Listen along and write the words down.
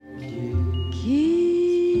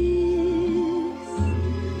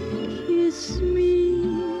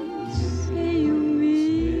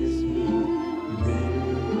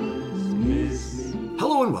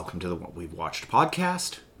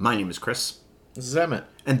Podcast. My name is Chris. This is Emmett.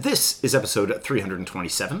 And this is episode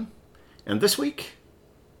 327. And this week,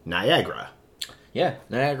 Niagara. Yeah,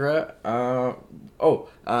 Niagara.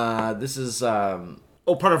 This is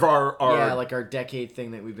part of our... yeah, like our decade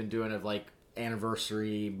thing that we've been doing of like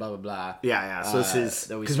anniversary, blah blah blah. Yeah. So this is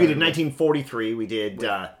because we started did 1943. We did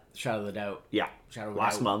Shadow of the Doubt. Yeah, Shadow of the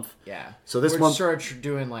last Doubt. month. Yeah. So this We're month started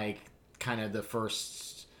doing like kind of the first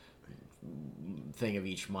thing of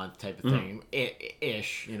each month type of thing,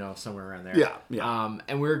 ish. Somewhere around there. Yeah.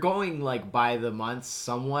 And we were going like by the months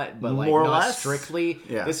somewhat, but like More or not less? strictly.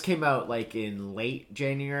 Yeah. This came out like in late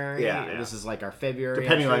January. Yeah. This is like our February.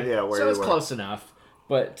 Depending on, entry. where so you it's were. close enough.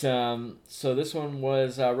 But so this one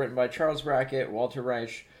was written by Charles Brackett, Walter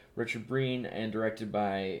Reich, Richard Breen, and directed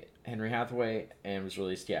by Henry Hathaway, and was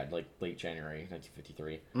released like late January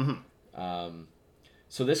 1953. Mm-hmm.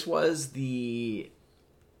 So this was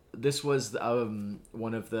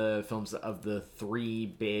one of the films of the three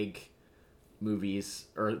big movies,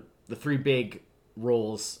 or the three big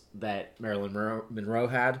roles that Marilyn Monroe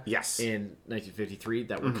had. Yes. In 1953,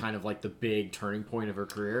 that were kind of like the big turning point of her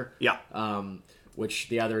career. Yeah. Which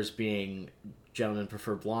the others being Gentlemen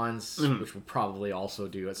Prefer Blondes, which we'll probably also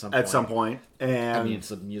do at some point. At some point. And I mean,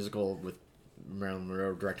 it's a musical with Marilyn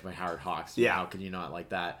Monroe directed by Howard Hawks. Yeah. How can you not like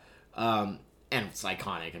that? And it's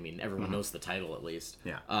iconic. I mean, everyone knows the title at least.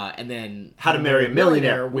 Yeah. And then How to Marry a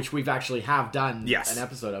Millionaire, which we've actually have done Yes. an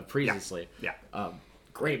episode of previously. Yeah.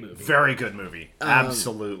 Great movie. Very good movie.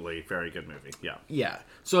 Absolutely. Very good movie. Yeah. Yeah.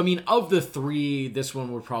 So, I mean, of the three, this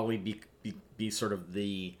one would probably be sort of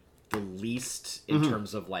the least in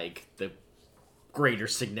terms of, like, the greater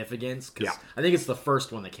significance. Because I think it's the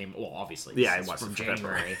first one that came... Well, obviously. Yeah, it was from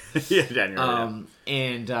January. January.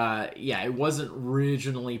 January. It wasn't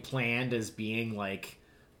originally planned as being, like,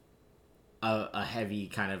 a heavy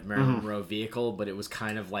kind of Marilyn Monroe vehicle, but it was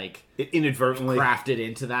kind of, like... It inadvertently... crafted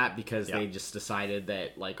into that because they just decided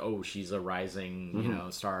that, like, oh, she's a rising,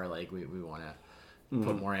 star. Like, we want to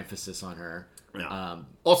put more emphasis on her. Yeah.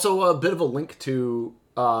 Also, a bit of a link to...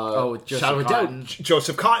 Joseph Shadow of Doubt. Cotton.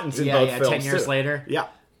 Joseph Cotton's in both films, 10 years too. later. Yeah.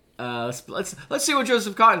 Let's see what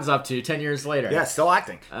Joseph Cotton's up to 10 years later. Yeah, still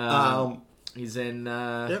acting. He's in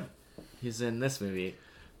he's in this movie.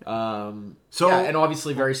 And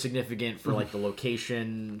obviously very significant for like the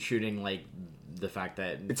location shooting, like the fact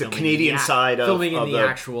that it's a Canadian side of filming in the the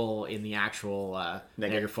actual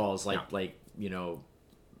Niagara Falls,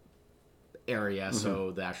 area.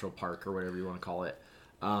 So the actual park or whatever you want to call it.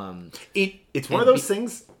 It's one of those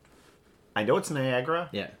things. I know it's Niagara.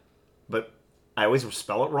 Yeah. But I always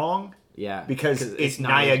spell it wrong. Yeah. Because it's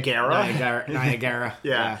Niagara. Niagara.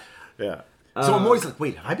 Yeah. So I'm always like,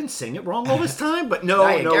 wait, have I been saying it wrong all this time? But no,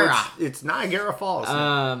 it's Niagara Falls.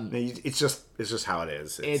 It's just how it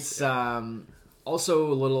is. It's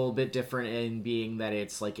also a little bit different in being that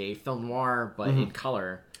it's like a film noir, but in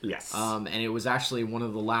color. Yes. And it was actually one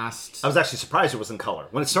of the last... I was actually surprised it was in color.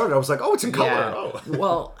 When it started, I was like, oh, it's in color. Yeah. Oh.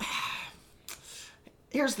 Well,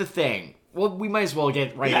 here's the thing. Well, we might as well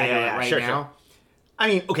get right into it right now. Sure. I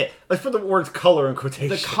mean, okay, let's put the words color in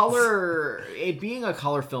quotations. The color... It being a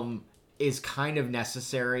color film is kind of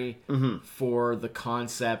necessary for the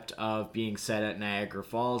concept of being set at Niagara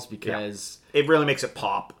Falls because... It really makes it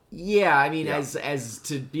pop. Yeah, I mean, as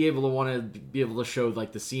to be able to show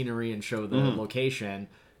like the scenery and show the location...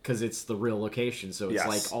 Because it's the real location, so it's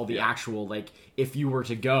like all the actual, like, if you were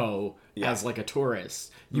to go as like a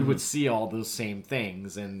tourist, you would see all those same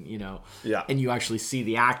things, and and you actually see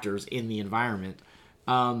the actors in the environment.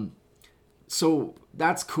 So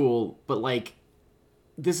that's cool, but like,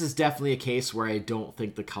 this is definitely a case where I don't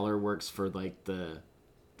think the color works for like the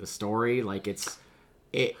story. Like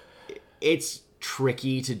it's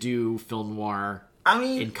tricky to do film noir. I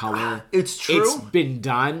mean, in color. It's true. It's been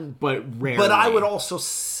done, but rarely. But I would also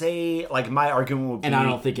say, like, my argument would be... And I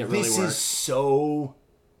don't think it really works. This is so,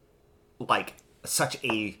 like, such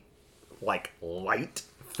a, like, light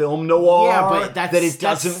film noir. Yeah, but that it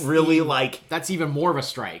doesn't really, like... That's even more of a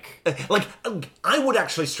strike. Like, I would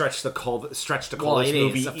actually stretch to call this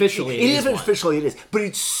movie... Officially, it is officially, it is. But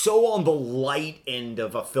it's so on the light end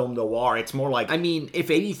of a film noir. It's more like... I mean,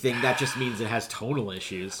 if anything, that just means it has tonal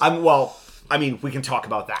issues. I mean, we can talk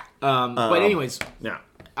about that. But anyways,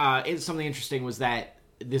 it's something interesting was that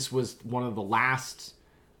this was one of the last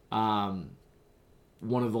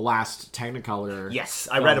Technicolor. Yes,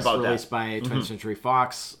 I read about that. Released by 20th Century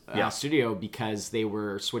Fox Studio because they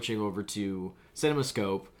were switching over to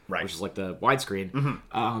CinemaScope, which is like the widescreen,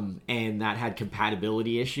 and that had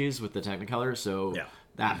compatibility issues with the Technicolor. So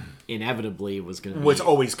that inevitably was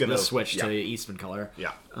always going to switch to Eastman color.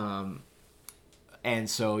 Yeah. And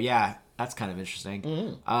so, That's kind of interesting.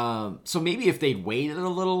 Mm-hmm. So maybe if they'd waited a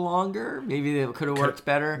little longer, maybe it could have worked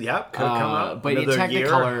better. Yeah, could have come out. But in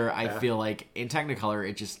Technicolor, I feel like in Technicolor,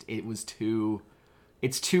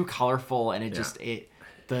 it's too colorful, and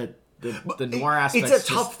the noir aspect. It's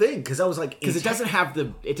a tough thing because I was like, because it doesn't have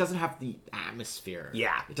the atmosphere.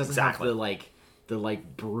 Yeah, it doesn't have the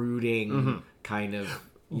brooding kind of.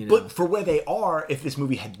 But for where they are, if this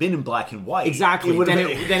movie had been in black and white, exactly, then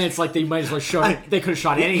it's like they might as well show. They could have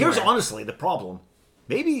shot anywhere. Here's honestly the problem.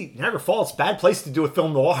 Maybe Niagara Falls, bad place to do a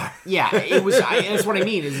film noir. Yeah, it was. That's what I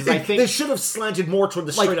mean. Is I think they should have slanted more toward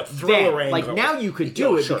the straight up thriller angle. Like now you could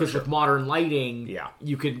do it because with modern lighting,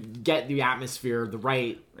 you could get the atmosphere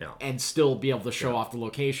and still be able to show off the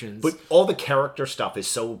locations. But all the character stuff is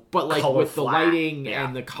so. But like with the lighting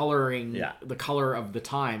and the coloring, the color of the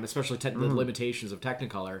time, especially the limitations of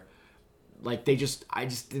Technicolor. Like I just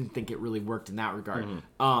didn't think it really worked in that regard.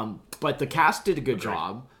 But the cast did a good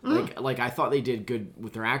job. Like I thought they did good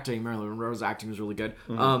with their acting. Marilyn Monroe's acting was really good.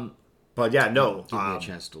 But yeah, no. Give me a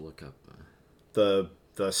chance to look up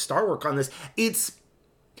the star work on this.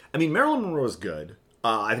 Marilyn Monroe is good.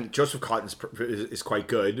 I think Joseph Cotten is quite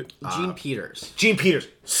good. Jean Peters,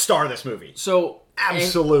 star this movie. So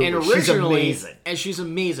absolutely, and originally, she's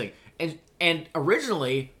amazing. And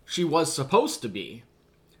originally she was supposed to be.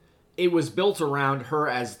 It was built around her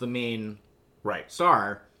as the main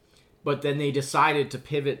star, but then they decided to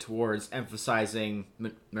pivot towards emphasizing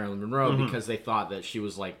Marilyn Monroe because they thought that she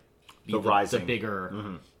was like the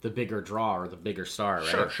bigger draw or the bigger star,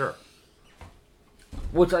 right? Sure.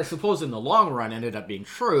 Which I suppose in the long run ended up being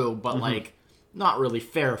true, but not really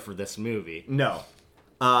fair for this movie. No,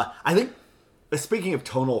 I think speaking of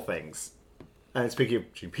tonal things, and speaking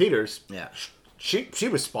of Jean Peters, she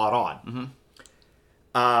was spot on.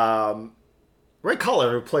 Ray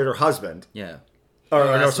Cutler, who played her husband. Yeah.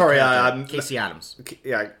 Casey Adams.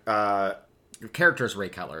 Yeah. Your character is Ray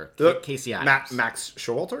Cutler. Casey Adams. Max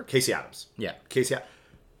Showalter? Casey Adams. Yeah.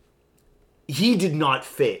 He did not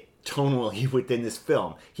fit tonally within this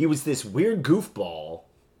film. He was this weird goofball.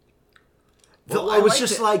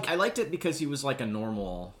 I liked it because he was like a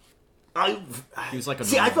normal. He was like a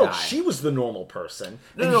normal I felt guy. She was the normal person.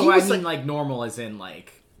 No, I mean like normal as in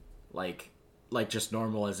like just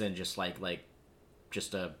normal as in just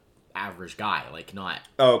just a average guy, like not.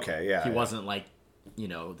 Okay, yeah. He wasn't like,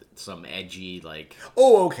 some edgy like.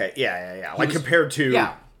 Oh, okay, yeah. Like compared to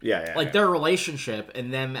like their relationship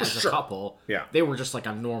and them as a couple. Yeah, they were just like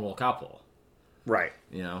a normal couple. Right.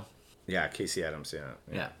 Yeah, Casey Adams.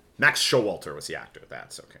 Yeah. Max Showalter was the actor.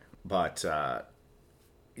 That's okay. But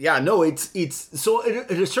it's so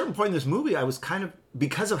at a certain point in this movie, I was kind of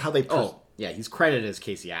because of how they. He's credited as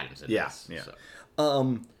Casey Adams.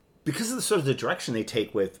 Because of the sort of the direction they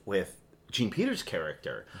take with Jean Peters'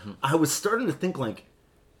 character, I was starting to think like,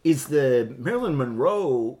 is the Marilyn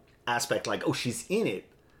Monroe aspect like, oh, she's in it,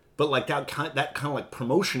 but like that kind of like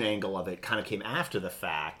promotion angle of it kind of came after the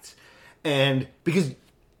fact, and because.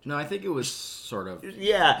 No, I think it was sort of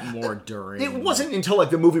more during. It wasn't until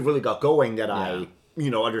like the movie really got going that I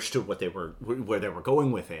understood where they were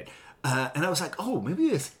going with it, and I was like, oh, maybe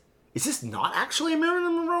is this not actually a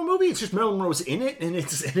Marilyn Monroe movie? It's just Marilyn Monroe's in it, and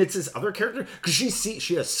it's this other character because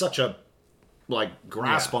she has such a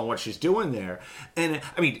grasp on what she's doing there, and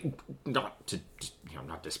I mean not to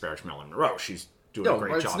not disparage Marilyn Monroe, she's doing a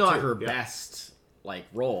great job. It's not her best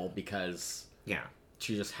role because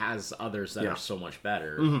she just has others that are so much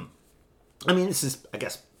better. I mean, this is, I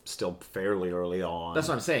guess, still fairly early on. That's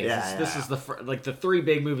what I'm saying. This is the the three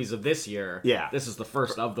big movies of this year. Yeah, this is the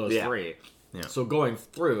first of those three. Yeah. So going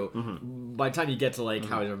through, by the time you get to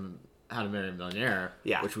How to Marry a Millionaire,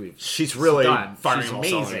 which she's really done, firing she's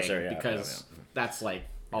amazing because that's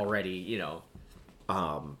already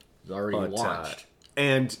already launched.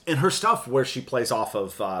 And her stuff where she plays off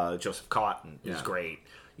of Joseph Cotten is great.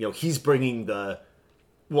 He's bringing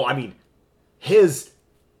his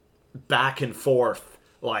back and forth,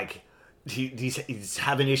 he's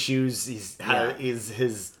having issues. I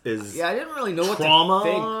didn't really know trauma. What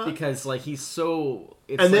to think because he's so.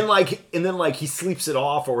 And then he sleeps it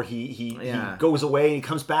off, or he goes away and he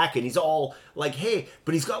comes back and he's all hey,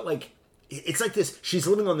 but he's got it's like this. She's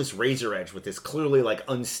living on this razor edge with this clearly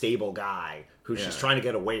unstable guy who she's trying to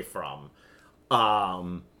get away from.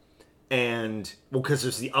 And because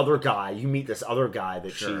there's the other guy, you meet this other guy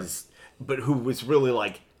that but who was really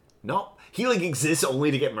no, he exists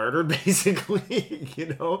only to get murdered,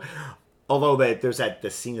 basically, Although there's the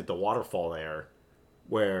scene at the waterfall there,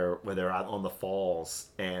 where they're out on the falls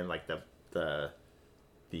and the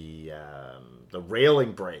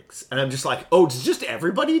railing breaks, and I'm just like, oh, did just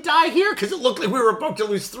everybody die here? Because it looked like we were about to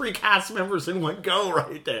lose 3 cast members in one go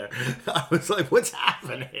right there. I was like, what's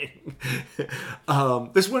happening?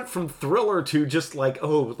 This went from thriller to just like,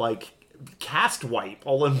 oh, like cast wipe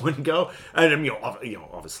all in one go. And I mean,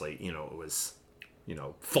 obviously, it was,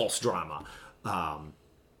 false drama.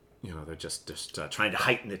 They're just trying to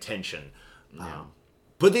heighten the tension.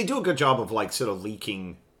 But they do a good job of like sort of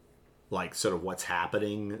leaking like sort of what's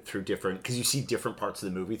happening through different, because you see different parts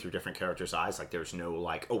of the movie through different characters' eyes. Like there's no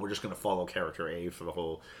like, oh, we're just going to follow character A for the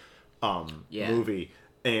whole movie.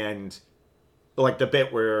 And like the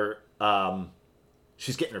bit where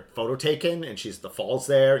she's getting her photo taken and the fall's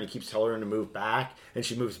there and he keeps telling her to move back and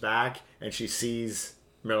she moves back and she sees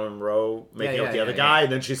Marilyn Monroe making out with the other guy,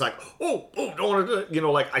 and then she's like, "Oh, don't want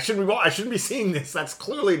to," like I shouldn't be seeing this. That's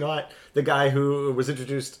clearly not the guy who was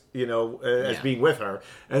introduced, as being with her.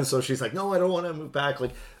 And so she's like, "No, I don't want to move back."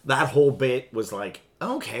 Like that whole bit was like,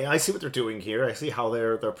 okay, I see what they're doing here. I see how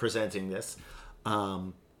they're presenting this,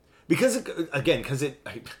 because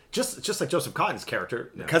it just like Joseph Cotton's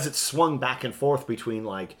character, because it's swung back and forth between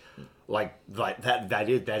like that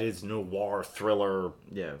is noir thriller,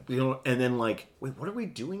 and then like, wait, what are we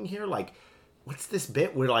doing here? Like, what's this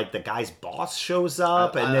bit where like the guy's boss shows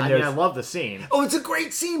up I love the scene. Oh, it's a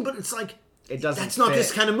great scene, but it's like it doesn't. That's not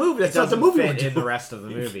this kind of movie. That's not the movie fit in the rest of the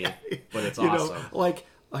movie, but it's awesome. Like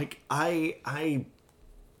I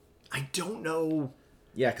don't know.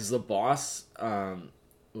 Yeah, because the boss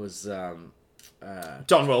was Don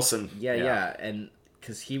Wilson. Yeah, and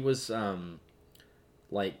because he was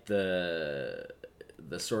like the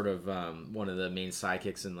sort of one of the main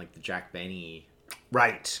sidekicks in like the Jack Benny.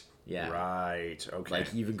 Right. Yeah. Right. Okay.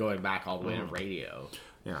 Like even going back all the way to radio.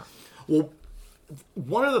 Yeah. Well,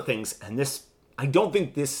 one of the things, and this, I don't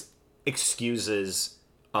think this excuses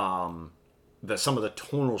some of the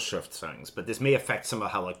tonal shift things, but this may affect some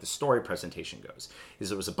of how like the story presentation goes. Is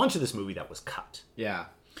there was a bunch of this movie that was cut. Yeah.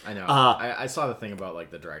 I know. I saw the thing about like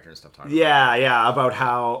the director and stuff talking. About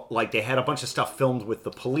how like they had a bunch of stuff filmed with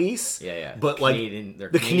the police. Yeah. But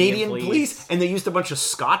the Canadian police, and they used a bunch of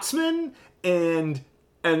Scotsmen, and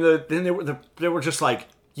then they were just like,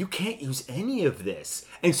 you can't use any of this,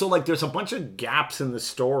 and so like there's a bunch of gaps in the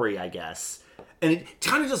story, I guess, and it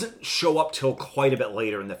kind of doesn't show up till quite a bit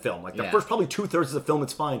later in the film. Like the first probably 2/3 of the film,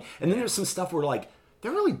 it's fine, and then there's some stuff where like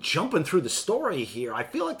they're really jumping through the story here. I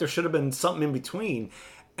feel like there should have been something in between.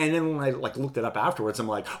 And then when I like looked it up afterwards, I'm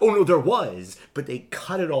like, oh no, there was, but they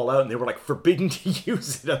cut it all out and they were like forbidden to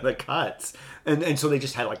use it on the cuts. And so they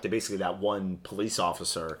just had like basically that one police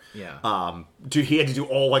officer. Yeah. He had to do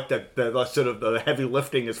all like the sort of the heavy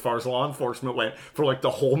lifting as far as law enforcement went for like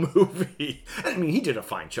the whole movie. And I mean, he did a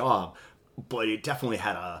fine job, but it definitely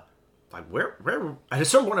had a like where at a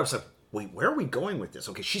certain point I was like, wait, where are we going with this?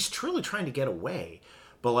 Okay, she's truly trying to get away,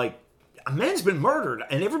 but like, a man's been murdered,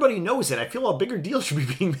 and everybody knows it. I feel a bigger deal should be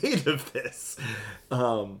being made of this.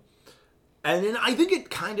 And then I think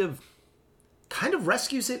it kind of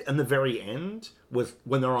rescues it in the very end with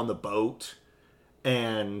when they're on the boat,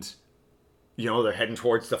 and they're heading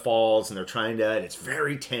towards the falls, and they're trying to. And it's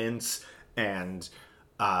very tense, and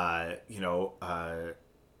Cotton's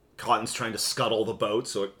trying to scuttle the boat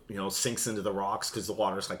so it sinks into the rocks because the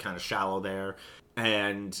water's like kind of shallow there,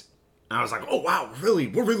 and I was like, oh, wow, really?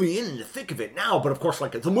 We're really in the thick of it now. But, of course,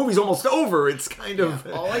 like, the movie's almost over. It's kind of...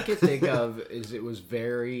 All I could think of is it was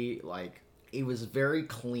very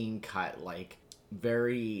clean cut, like,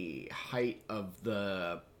 very height of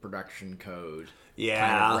the production code. Yeah.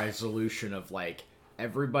 Kind of resolution of, like,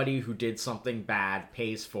 everybody who did something bad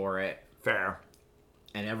pays for it. Fair.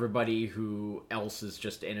 And everybody who else is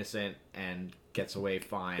just innocent and gets away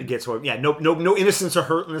fine. No innocents are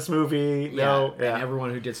hurt in this movie. No, and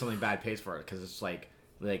everyone who did something bad pays for it because it's like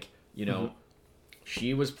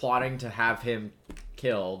she was plotting to have him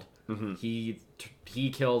killed. Mm-hmm. He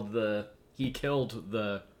killed the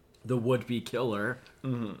would-be killer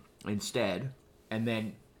instead, and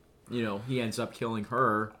then he ends up killing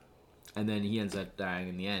her, and then he ends up dying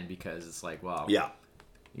in the end because it's like, well,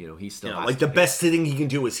 he still has like the best thing he can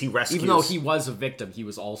do is he rescues. Even though he was a victim, he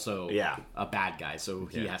was also a bad guy, so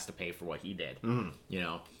he has to pay for what he did.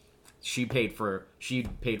 Mm-hmm. She paid for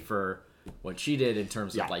what she did in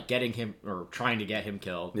terms of like getting him or trying to get him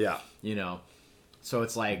killed. Yeah. So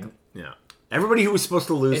it's like everybody who was supposed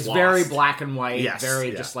to lose. It's lost. Very black and white. Yes.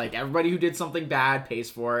 Just like everybody who did something bad pays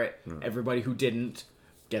for it. Everybody who didn't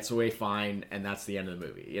gets away fine, and that's the end of the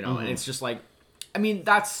movie. And it's just like, I mean,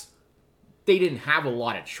 they didn't have a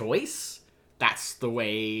lot of choice. That's the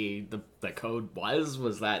way the code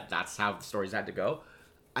was that's how the stories had to go.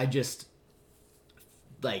 I just,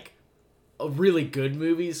 like, really good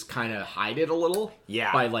movies kind of hide it a little.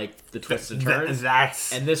 Yeah. By like the twists and turns.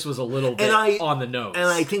 And this was a little bit on the nose. And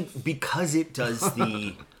I think because it does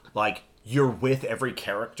the like you're with every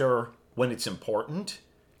character when it's important,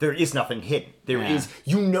 there is nothing hidden. There is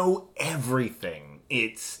everything.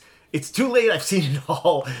 It's too late. I've seen it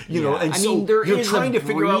all, you know. And you're trying to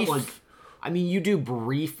figure out like. I mean, you do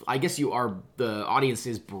brief. I guess the audience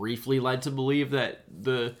is briefly led to believe that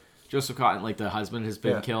the Joseph Cotten, like the husband, has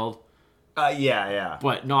been killed. Yeah.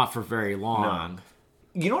 But not for very long.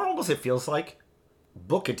 No. You know what almost it feels like?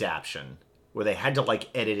 Book adaptation, where they had to like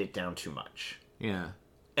edit it down too much. Yeah.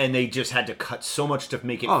 And they just had to cut so much to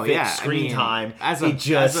make it fit screen time. As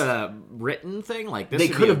a written thing, like this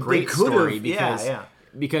would be a great story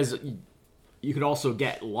because you could also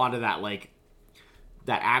get a lot of that like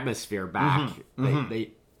that atmosphere back.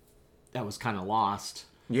 That was kind of lost.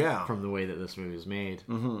 Yeah. From the way that this movie was made.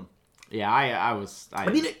 Mm-hmm. Yeah, I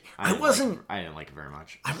didn't like it very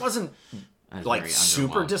much. I wasn't like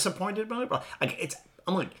super disappointed by it, but like it's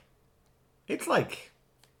like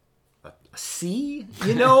a C,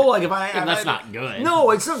 you know, like if I that's not good.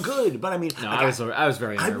 No, it's not good. But I mean, no, I was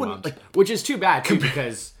very underwhelmed, which is too bad too,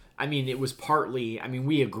 because I mean, it was partly. I mean,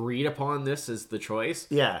 we agreed upon this as the choice.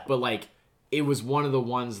 Yeah, but like. It was one of the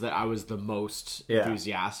ones that I was the most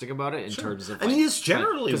enthusiastic about it in terms of. Like, I mean, it's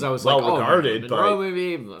generally because I was well like, regarded, Monroe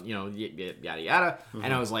movie, you know, yada yada,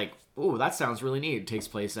 and I was like, oh, that sounds really neat. It takes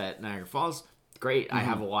place at Niagara Falls. Great. I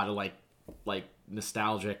have a lot of like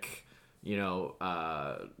nostalgic, you know,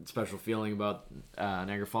 special feeling about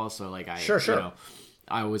Niagara Falls. So like, you know,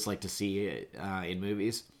 I always like to see it in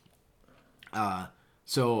movies.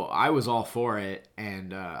 So I was all for it,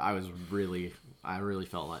 and I really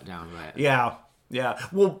felt let down by it. Yeah.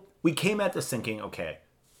 Well, we came at this thinking, okay,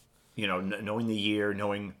 you know, knowing the year,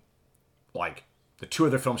 knowing like the two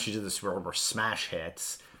other films she did this were smash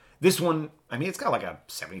hits. This one, I mean, it's got like a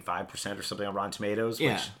 75% or something on Rotten Tomatoes,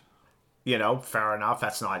 which, you know, fair enough.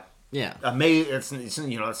 That's not amazing. It's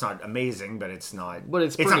you know, it's not amazing, but it's not. But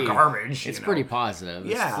it's not garbage. It's pretty positive.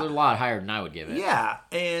 It's a lot higher than I would give it. Yeah,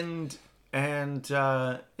 and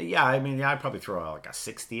I mean, I'd probably throw out like a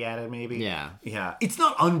 60 at it, maybe. Yeah. It's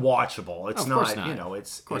not unwatchable. It's not. You know,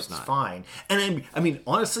 it's fine. And I mean,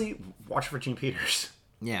 honestly, watch for Jean Peters.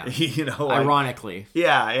 Yeah. You know, like, ironically.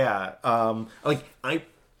 Yeah. Like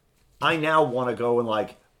I now want to go and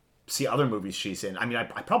like see other movies she's in. I mean,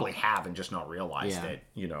 I probably have and just not realized it.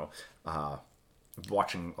 You know,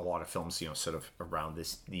 watching a lot of films, you know, sort of around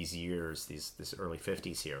these years, this early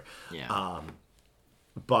 50s here. Yeah.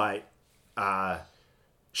 But.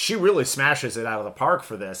 She really smashes it out of the park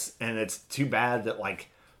for this, and it's too bad that like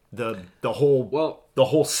the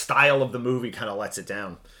whole style of the movie kind of lets it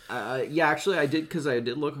down. Actually, I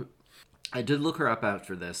did look her up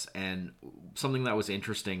after this, and something that was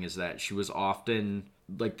interesting is that she was often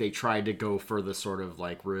like they tried to go for the sort of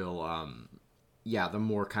like real the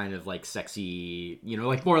more kind of like sexy, you know,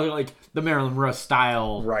 like more like the Marilyn Monroe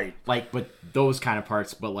style, right? Like with those kind of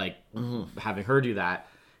parts, but like having her do that.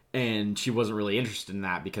 And she wasn't really interested in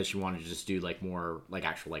that because she wanted to just do like more like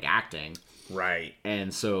actual like acting. Right.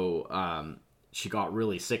 And so she got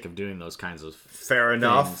really sick of doing those kinds of Fair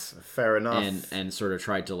enough. And sort of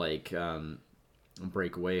tried to like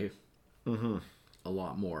break away a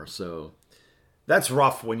lot more. So that's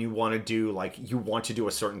rough when you want to do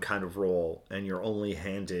a certain kind of role and you're only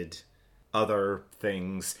handed other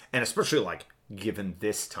things, and especially like given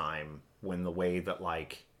this time when the way that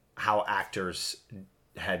like how actors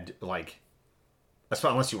had like,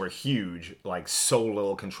 unless you were huge, like so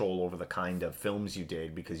little control over the kind of films you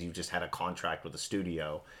did because you just had a contract with the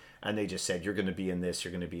studio and they just said you're going to be in this,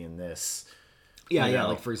 you're going to be in this. Yeah.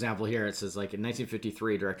 Like for example, here it says like in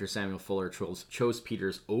 1953, director Samuel Fuller chose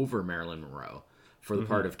Peters over Marilyn Monroe for the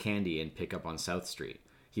part of Candy in Pick Up on South Street.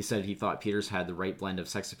 He said he thought Peters had the right blend of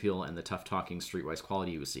sex appeal and the tough-talking, streetwise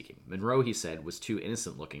quality he was seeking. Monroe, he said, was too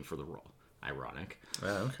innocent-looking for the role. Ironic.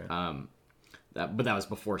 Oh, okay. But that was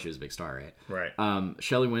before she was a big star, right? Right.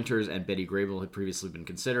 Shelley Winters and Betty Grable had previously been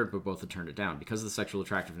considered, but both had turned it down. Because of the sexual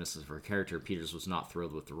attractiveness of her character, Peters was not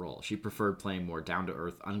thrilled with the role. She preferred playing more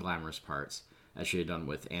down-to-earth, unglamorous parts, as she had done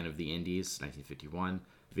with Anne of the Indies, 1951,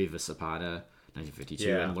 Viva Zapata,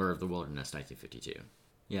 1952, and Lure of the Wilderness, 1952.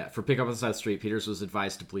 Yeah, for Pick Up on South Street, Peters was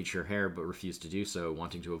advised to bleach her hair, but refused to do so,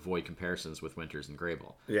 wanting to avoid comparisons with Winters and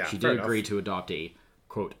Grable. Yeah, she did agree to adopt a,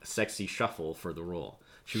 quote, sexy shuffle for the role.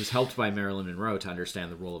 She was helped by Marilyn Monroe to understand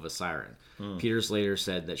the role of a siren. Peters later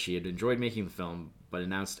said that she had enjoyed making the film, but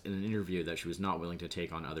announced in an interview that she was not willing to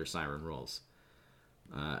take on other siren roles.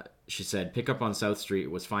 She said, Pick Up on South Street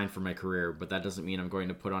was fine for my career, but that doesn't mean I'm going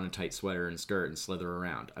to put on a tight sweater and skirt and slither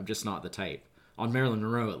around. I'm just not the type. On Marilyn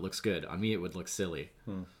Monroe, it looks good. On me, it would look silly.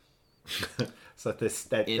 So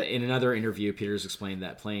In another interview, Peters explained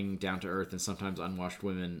that playing down-to-earth and sometimes unwashed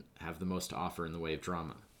women have the most to offer in the way of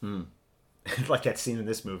drama. Like that scene in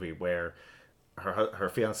this movie where her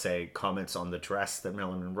fiance comments on the dress that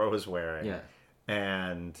Marilyn Monroe is wearing. Yeah.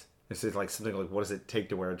 And it's like something like, what does it take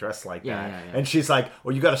to wear a dress like that? Yeah. And she's like,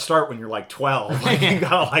 well, you got to start when you're like 12. Like, you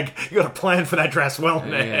gotta plan for that dress well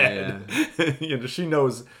in ahead. Yeah. You know, she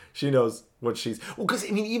knows what she's. Well, because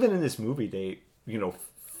I mean, even in this movie, they, you know,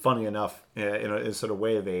 funny enough, in a sort of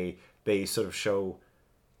way, they sort of show,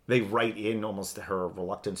 they write in almost her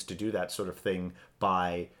reluctance to do that sort of thing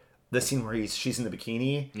by the scene where she's in the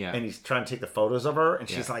bikini and he's trying to take the photos of her, and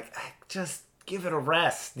she's like, just give it a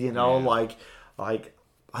rest, you know, like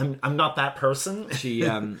I'm not that person. She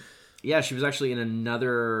she was actually in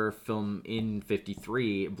another film in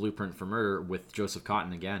 1953, Blueprint for Murder, with Joseph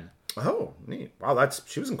Cotten again. Oh, neat. Wow, that's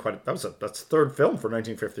third film for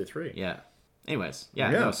 1953. Yeah. Anyways,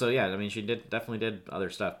 I mean, she definitely did other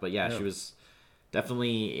stuff, but she was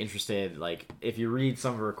definitely interested. Like, if you read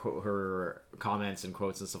some of her comments and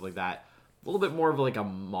quotes and stuff like that, a little bit more of like a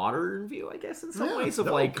modern view, I guess, in some ways, of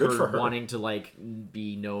like her wanting to like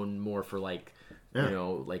be known more for like, you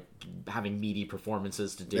know, like having meaty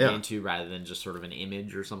performances to dig into rather than just sort of an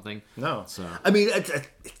image or something. No, so I mean,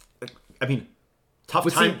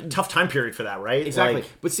 tough time period for that, right? Exactly.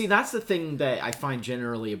 Like, but see, that's the thing that I find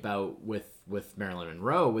generally about with Marilyn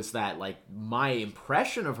Monroe, was that like my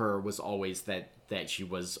impression of her was always that she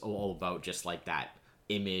was all about just like that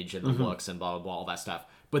image and the looks and blah blah blah, all that stuff.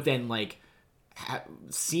 But then like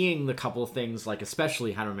seeing the couple of things, like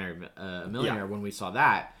especially How to Marry a Millionaire, when we saw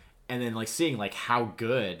that, and then like seeing like how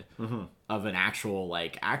good of an actual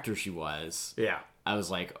like actor she was, I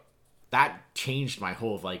was like, that changed my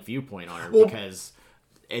whole like viewpoint on her, because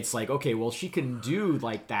it's like, okay, well, she can do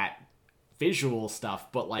like that visual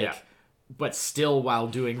stuff, but like but still while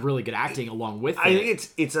doing really good acting along with it. I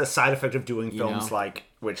think it's a side effect of doing films like,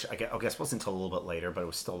 which I guess wasn't until a little bit later, but it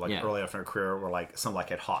was still like early on in her career, where like something like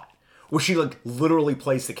Get Hot, where she like literally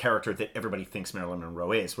plays the character that everybody thinks Marilyn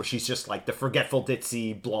Monroe is, where she's just like the forgetful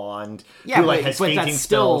ditzy blonde who like has fainting that's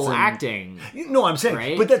still spells acting. No, I'm saying,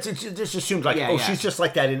 right? but that's just assumed like, she's just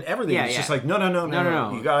like that in everything. It's just like no.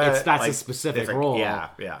 You gotta, that's like, a specific role.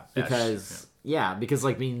 Because because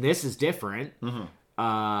like, I mean, this is different.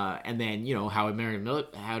 And then, you know, How to Marry a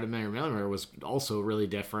Millionaire was also really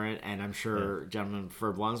different, and I'm sure Gentlemen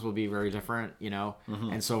Prefer Blondes will be very different, you know,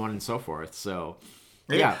 and so on and so forth. So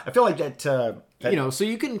I feel like that you know, so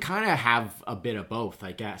you can kind of have a bit of both,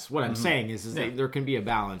 I guess. What I'm saying is that there can be a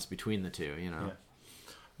balance between the two, you know.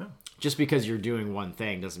 Just because you're doing one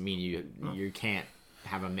thing doesn't mean you can't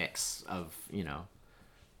have a mix of, you know,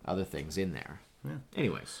 other things in there.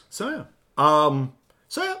 Anyways, So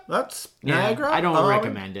that's Niagara. I don't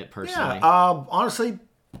recommend it personally. Honestly,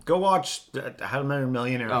 go watch How to Marry a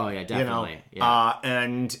Millionaire. Oh yeah, definitely. You know?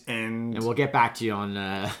 And we'll get back to you on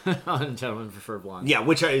on Gentlemen Prefer Blondes. Yeah,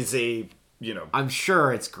 which is a, you know, I'm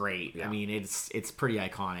sure it's great. I mean, it's pretty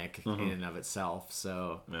iconic in and of itself.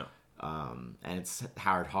 So and it's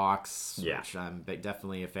Howard Hawks, which I'm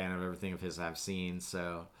definitely a fan of everything of his I've seen.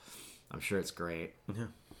 So I'm sure it's great.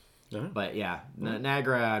 But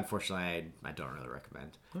Niagara, unfortunately, I don't really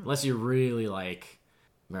recommend. Unless you really like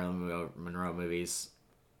Marilyn Monroe movies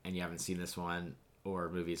and you haven't seen this one, or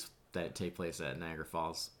movies that take place at Niagara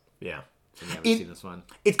Falls. And you haven't seen this one.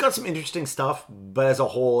 It's got some interesting stuff, but as a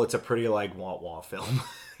whole, it's a pretty like wah-wah film.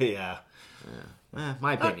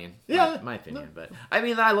 My opinion. My opinion. But I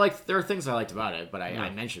mean, there are things I liked about it, but I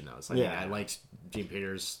mentioned those. I mean, I liked Gene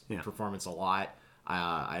Peters' performance a lot.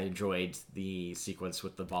 I enjoyed the sequence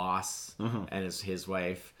with the boss and his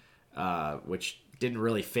wife, which didn't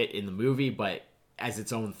really fit in the movie, but as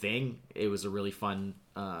its own thing, it was a really fun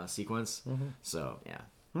sequence. So,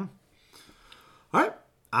 All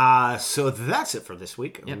right. So that's it for this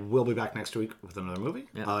week. We'll be back next week with another movie.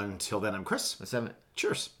 Until then, I'm Chris. That's it.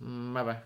 Cheers. Bye-bye.